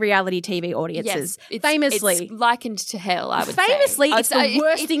so many reality TV audiences. Famously. it's likened to hell, I would say. Famously, I'd it's say the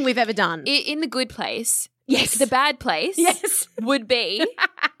worst thing we've ever done. In the good place. Yes. The bad place. Yes. Would be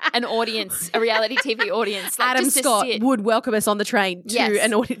an audience, a reality TV audience. Like, Adam just to Scott sit. would welcome us on the train to Yes.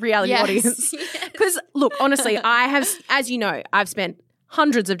 an reality Yes. audience. Yes. Because, look, honestly, I have, as you know, I've spent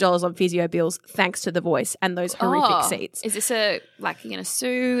hundreds of dollars on physio bills thanks to The Voice and those horrific seats. Is this you're going to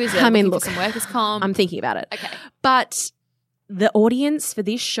sue? Is it I mean, looking look, for some workers' comp? I'm thinking about it. Okay. But the audience for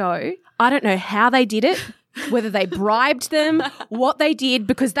this show, I don't know how they did it, whether they bribed them, what they did,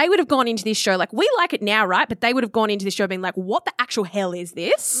 because they would have gone into this show like, we like it now, right? But they would have gone into this show being like, what the actual hell is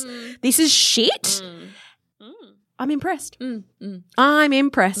this? This is shit. I'm impressed. I'm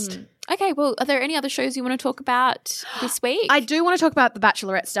impressed. Okay, well, are there any other shows you want to talk about this week? I do want to talk about The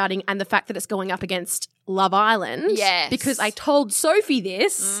Bachelorette starting and the fact that it's going up against Love Island. Yes. Because I told Sophie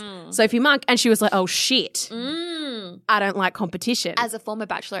this, Sophie Monk, and she was like, oh shit, I don't like competition. As a former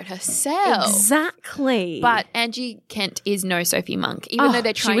bachelorette herself. Exactly. But Angie Kent is no Sophie Monk. Even Oh, though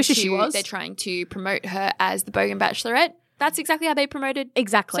they're she trying wishes she was. they're trying to promote her as the Bogan Bachelorette. That's exactly how they promoted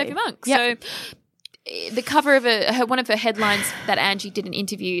Exactly. Sophie Monk. Yep. So the cover of one of her headlines that Angie did an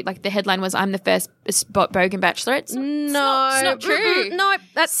interview, like the headline was, "I'm the first Bogan Bachelorette." It's not true. No,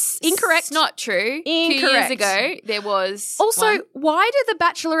 that's incorrect. It's not true. 2 years Incorrect. ago, there was Also, one. why do the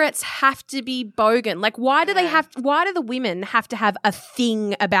bachelorettes have to be bogan? Like, why do why do the women have to have a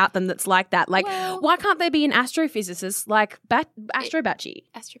thing about them that's like that? Like, Well- why can't there be an astrophysicist like Astro Batchy?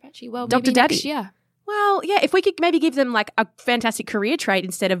 Astrobacci. Well, Dr. maybe Daddy. next year. Well, yeah, if we could maybe give them like a fantastic career trait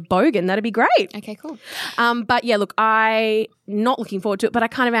instead of bogan, that'd be great. Okay, cool. But yeah, look, I'm not looking forward to it, but I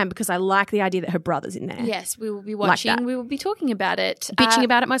kind of am because I like the idea that her brother's in there. Yes, we will be Like watching. that. we will be talking about it. Bitching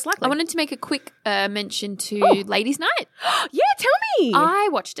about it most likely. I wanted to make a quick mention to Ladies' Night. yeah, tell me. I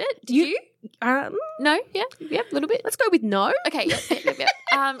watched it. Did you? Um, No? Yeah? Yeah, a little bit. let's go with no. Okay, yeah.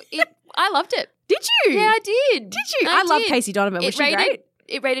 I loved it. Did you? Yeah, I did. Did you? I love Casey Donovan. Was she great?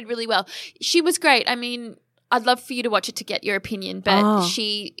 It rated really well. She was great. I mean, I'd love for you to watch it to get your opinion, but Oh.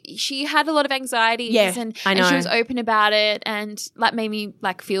 she had a lot of anxieties Yeah, and I know. she was open about it, and that made me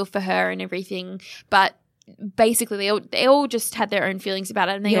like feel for her and everything. But basically they all just had their own feelings about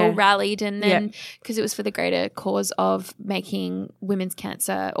it, and they Yeah. all rallied, and then because it was for the greater cause of making women's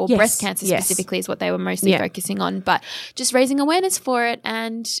cancer or Yes, breast cancer yes. specifically is what they were mostly Yeah. focusing on, but just raising awareness for it,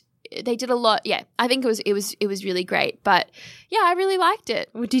 and they did a lot. Yeah, I think it was really great. But yeah, I really liked it.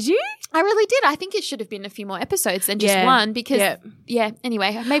 Well, did you? I really did. I think it should have been a few more episodes than just Yeah. one because Yeah.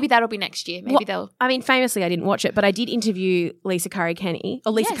 anyway, maybe that'll be next year. Maybe Well, they'll I mean, famously, I didn't watch it, but I did interview Lisa Curry Kenny,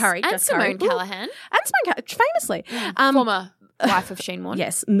 or Lisa Yes, Curry, and just Simone Curry. Callahan, and Simone Callahan, famously. former wife of Shane Warne.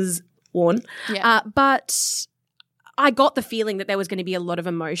 Yes, Ms. Warren. Yeah. But I got the feeling that there was going to be a lot of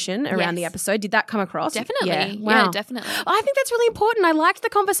emotion around the Yes. episode. Did that come across? Definitely. Yeah. Yeah, Wow. definitely. I think that's really important. I liked the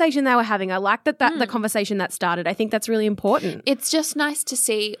conversation they were having. I liked that the conversation that started. I think that's really important. It's just nice to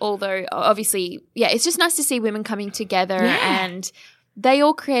see, although obviously, it's just nice to see women coming together, Yeah. and they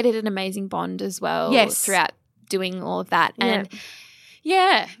all created an amazing bond as well Yes. throughout doing all of that. And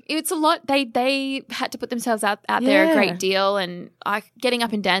yeah, it's a lot. They had to put themselves out there a Yeah. great deal, and getting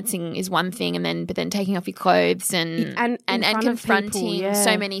up and dancing is one thing, but then taking off your clothes and And in front of confronting people, yeah.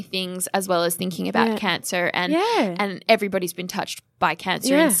 so many things, as well as thinking about Yeah. cancer, and Yeah. and everybody's been touched by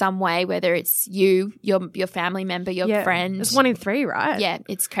cancer Yeah. in some way, whether it's your family member, your friend. It's 1 in 3, right? Yeah,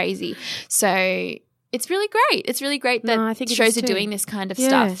 it's crazy. So it's really great. It's really great that I think it shows is are too. doing this kind of Yeah.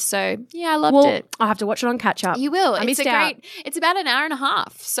 stuff. So yeah, I loved it. I'll have to watch it on catch up. You will. I It's missed a out. great. It's about an hour and a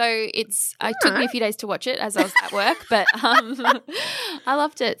half. So it took me a few days to watch it as I was at work, but I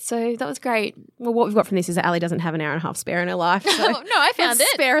loved it. So that was great. Well, what we've got from this is that Ali doesn't have an hour and a half spare in her life. So No, I found let's it.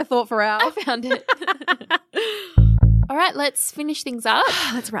 Spare a thought for I our. found it. All right, let's finish things up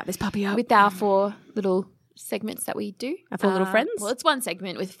Let's wrap this puppy up. with our 4 little segments that we do. Our 4 little friends? Well, it's one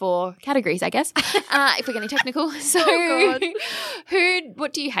segment with 4 categories, I guess, if we're getting technical. So, God.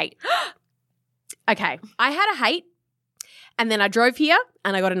 what do you hate? Okay, I had a hate, and then I drove here,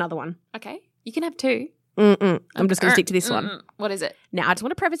 and I got another one. Okay, you can have 2. I'm just going to stick to this one. What is it? Now, I just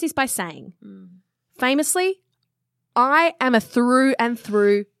want to preface this by saying, famously, I am a through and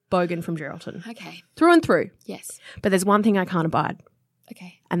through Bogan from Geraldton. Okay, Through and through. yes. But there's one thing I can't abide,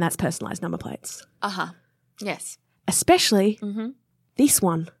 Okay. and that's personalised number plates. Uh-huh. Yes. Especially this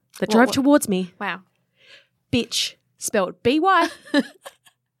one that drove what? towards me. Wow. Bitch, spelled B-Y.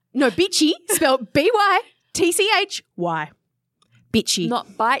 No, bitchy, spelled B-Y-T-C-H-Y. Bitchy. Not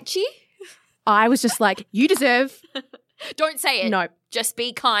bitey? I was just like, you deserve. Don't say it. No. Just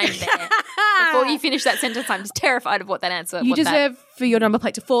be kind there. Before you finish that sentence, I'm just terrified of what that answer You what that- deserve for your number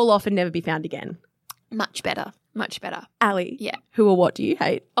plate to fall off and never be found again. Much better. Much better. Ali. Yeah. Who or what do you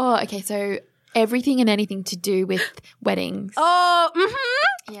hate? Oh, okay. So everything and anything to do with weddings. Oh,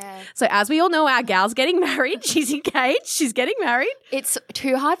 Yeah. So as we all know, our gal's getting married. She's engaged. She's getting married. It's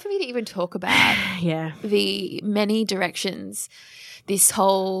too hard for me to even talk about Yeah. the many directions this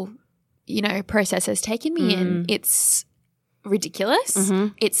whole, process has taken me in. It's ridiculous.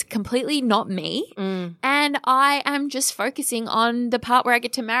 It's completely not me. And I am just focusing on the part where I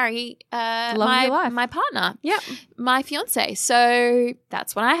get to marry love of your life. my partner. Yep. My fiance. So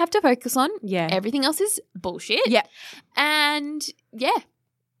that's what I have to focus on. Yeah. Everything else is bullshit. Yeah. And yeah,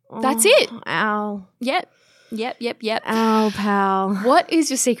 that's it. Ow. Yep. Ow, pal. What is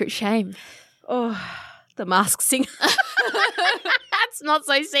your secret shame? Oh, the Masked Singer. That's not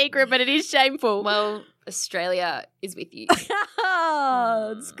so secret, but it is shameful. Well, Australia is with you.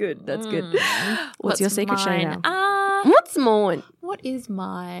 Oh, that's good. That's good. What's your secret shame mine? now? What's mine? What is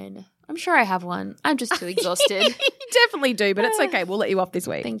mine? I'm sure I have one. I'm just too exhausted. You definitely do, but it's okay. We'll let you off this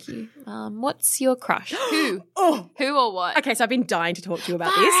week. Thank you. What's your crush? Who? Oh. Who or what? Okay, so I've been dying to talk to you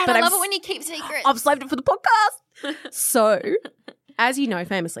about Far this, out, but I I've love it when you keep secrets. I've saved it for the podcast. So, as you know,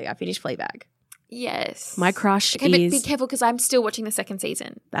 famously, I finished Fleabag. Yes. My crush Okay, but is. be careful because I'm still watching the second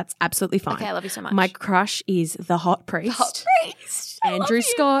season. That's absolutely fine. Okay, I love you so much. My crush is the hot priest, hot priest. I love Andrew you.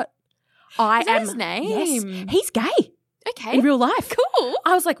 Scott. I Is that am his name? Yes, he's gay Okay. in real life. Cool.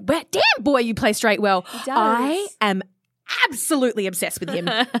 I was like, well, damn boy, you play straight well. does. I am absolutely obsessed with him.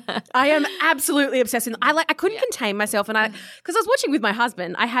 I am absolutely obsessed with him. I couldn't contain myself, and because I was watching with my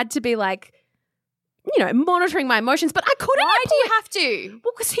husband, I had to be like, monitoring my emotions, but I couldn't. Why do you have to?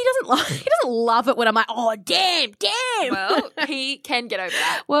 Well, because he doesn't love it when I'm like, oh, damn. Well, he can get over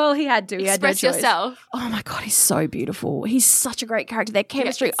that. Well, he had to. He had no Express choice. yourself. Oh my God, he's so beautiful. He's such a great character. Their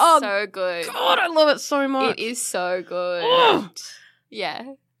chemistry. It's oh, so good. God, I love it so much. It is so good. Oh.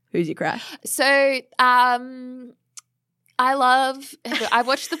 Yeah. Who's your crush? So, I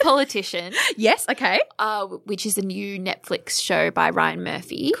watched The Politician, Yes, okay. which is a new Netflix show by Ryan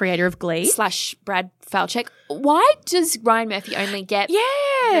Murphy Creator of Glee. / Brad Falchuk. Why does Ryan Murphy only get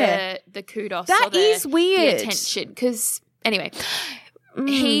Yeah. the kudos? That or the, is weird. The attention, because anyway,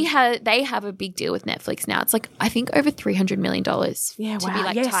 they have a big deal with Netflix now. It's like I think over $300 million Yeah, to wow. be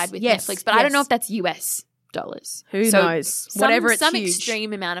like Yes, tied with yes, Netflix, but I don't know yes. if that's US dollars. Who knows? Whatever, it's some huge.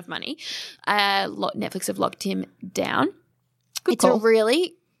 extreme amount of money. Netflix have locked him down. Good It's call. a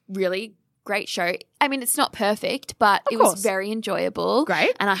really, really great show. I mean, it's not perfect, but it course. was very enjoyable.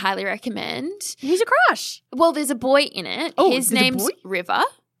 Great. And I highly recommend. Who's your crush? Well, there's a boy in it. Oh, His there's a name's boy? River.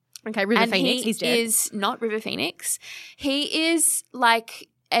 Okay, River And Phoenix. he He's dead. is not River Phoenix. He is like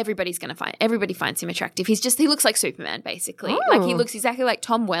everybody finds him attractive. He looks like Superman, basically. Like he looks exactly like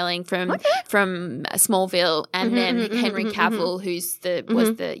Tom Welling from Smallville, and then Henry Cavill, who's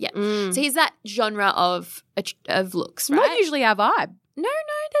So he's that genre of looks, right? Not usually our vibe.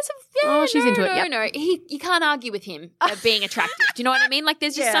 No, she's into it, yep. No, you can't argue with him being attractive. Do you know what I mean? Like,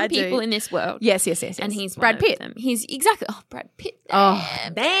 there's just Yeah, I some do. people in this world. Yes. And he's Brad one of Pitt. them. He's exactly Brad Pitt. Oh,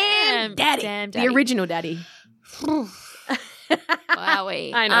 damn, daddy. Damn, The original daddy.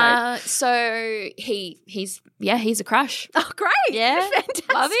 Wowee. I know. So he's a crush. Oh, great. Yeah.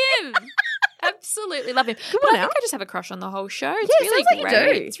 Fantastic. Love him. Absolutely love him. But on I now. think I just have a crush on the whole show. It's Yeah, really sounds like you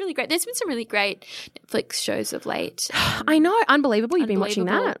great. do. It's really great. There's been some really great Netflix shows of late. I know. Unbelievable. You've been watching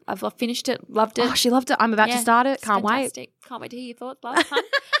Unbelievable. that. I've finished it. Loved it. Oh, she loved it. I'm about to start it. It's Can't wait. fantastic. Can't wait to hear your thoughts last time.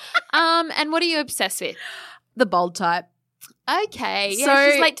 And what are you obsessed with? The bold type. Okay. Yeah,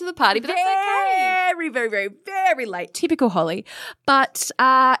 So- she's late to the party, but that's okay. Very, very, very, very late. Typical Holly. But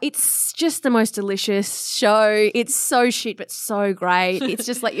it's just the most delicious show. It's so shit, but so great. It's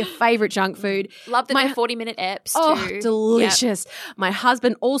just like your favourite junk food. Love that they're 40-minute eps Oh, too. delicious. My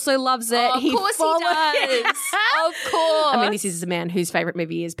husband also loves it. Oh, of course he does. Of course. I mean, this is a man whose favourite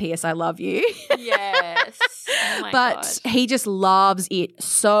movie is P.S. I Love You. Yes. Oh my But God. he just loves it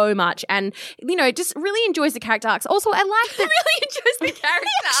so much and, you know, just really enjoys the character arcs. Also, I like that. really enjoys the character.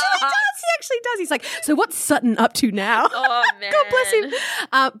 He actually does. He's like, so what's Sutton up to now? Oh, man. God bless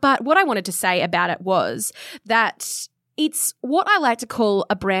him. But what I wanted to say about it was that it's what I like to call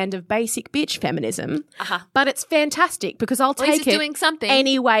a brand of basic bitch feminism, but it's fantastic because I'll At least take it's it doing something.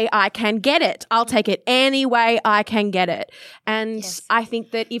 any way I can get it. I'll take it any way I can get it. And Yes. I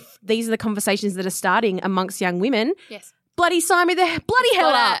think that if these are the conversations that are starting amongst young women, Yes. bloody sign me the bloody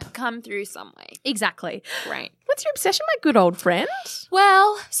hell Gotta up. come through some way. Exactly. Great. What's your obsession, my good old friend?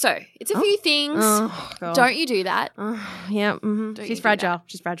 Well, so it's a few things. Oh, God. Don't you do that. Yeah, you she's do fragile.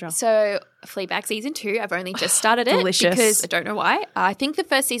 She's fragile. So Fleabag season 2, I've only just started it. Delicious. Because I don't know why. I think the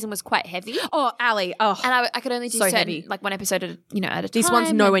first season was quite heavy. Oh, Ali. Oh, And I could only do So certain, heavy. like one episode at a this time. one's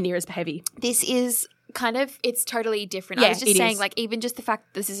and nowhere near as heavy. This is kind of, it's totally different. Yeah, I was just it saying, is. like, even just the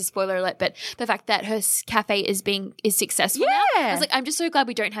fact, this is a spoiler alert, but the fact that her cafe is successful now. Yeah. I was like, I'm just so glad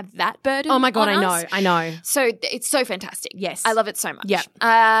we don't have that burden. Oh my God, on I us. know. So it's so fantastic. Yes. I love it so much.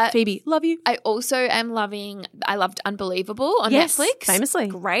 Yeah. Phoebe, love you. I also am I loved Unbelievable on Yes, Netflix. famously.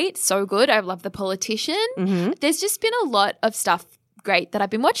 Great. So good. I love The Politician. Mm-hmm. There's just been a lot of stuff great that I've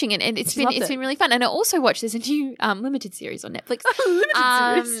been watching and it's loved it. been really fun. And I also watched there's a new limited series on Netflix.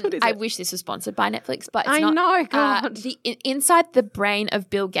 series? What is I it? wish this was sponsored by Netflix, but it's I not. know, God. Inside the Brain of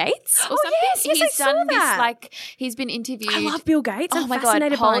Bill Gates or Oh, something. yes, I He's saw done this that. he's been interviewed. I love Bill Gates. Oh I'm my God,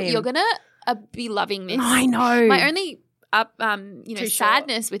 fascinated Paul, by him. you're gonna be loving this. I know. My only Too short.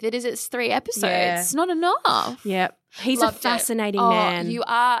 sadness with it is it's 3 episodes. Yeah. It's not enough. Yeah. He's Loved a it. fascinating Oh, man. You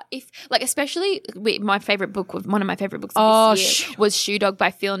are, especially my favorite book, one of my favorite books Oh, of this year was Shoe Dog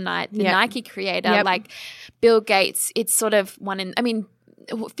by Phil Knight, the Yep. Nike creator. Yep. Like Bill Gates, it's sort of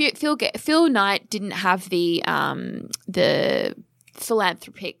Phil Knight didn't have the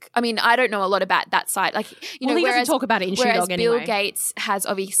philanthropic. I mean, I don't know a lot about that side. Like, Well, he doesn't whereas talk about it in Shoe whereas Dog Bill anyway. Gates has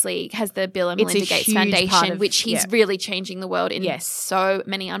the Bill and It's a Melinda Gates huge part Foundation, of- which he's yeah. really changing the world in Yes. so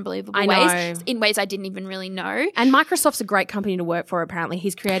many unbelievable I ways, know. in ways I didn't even really know. And Microsoft's a great company to work for, apparently.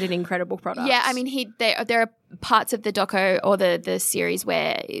 He's created incredible products. Yeah, I mean, there are parts of the doco or the series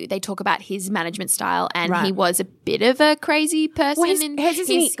where they talk about his management style, and Right. he was a bit of a crazy person. Well, and hasn't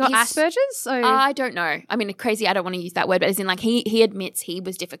he got Asperger's? So I don't know. I mean, crazy. I don't want to use that word, but as in, like, he admits he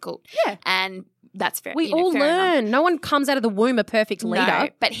was difficult. Yeah. and that's fair. we all fair enough. learn. No one comes out of the womb a perfect leader. No,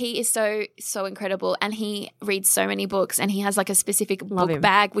 but he is so incredible, and he reads so many books, and he has like a specific Love book him.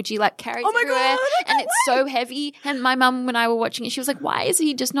 bag which he like carries Oh my everywhere, God, I and can't it's so heavy. And my mum, when I were watching it, she was like, "Why is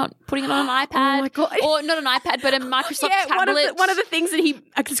he just not putting it on an iPad? Oh my God. or not an iPad, but a Microsoft Yeah, tablet?" one of the things that he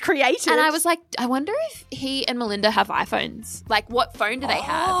has created. and I was like, I wonder if he and Melinda have iPhones. Like, what phone do they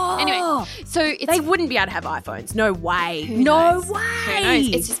have? Anyway, so it's they wouldn't be able to have iPhones. No way. who No knows? way. Who knows?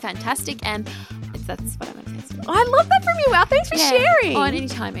 It's just fantastic, and that's what I'm obsessed with. I love that from you, Al. Thanks for sharing. Oh, and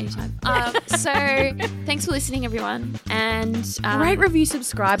anytime. So thanks for listening, everyone. And Rate, review,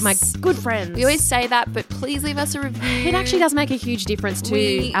 subscribe, my good friends. we always say that, but please leave us a review. It actually does make a huge difference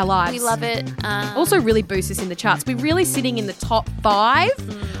to our lives. We love it. Also really boosts us in the charts. We're really sitting in the top 5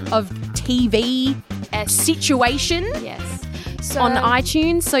 of TV situation yes. So, on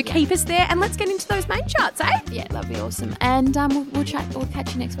iTunes. So keep us there and let's get into those main charts, eh? yeah, that'd be awesome. And we'll chat. We'll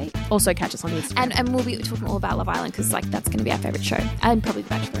catch you next week. Also catch us on Instagram. And we'll be talking all about Love Island because like that's going to be our favorite show, and probably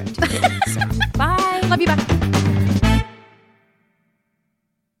The Bachelorette too. So, bye. Love you, bye.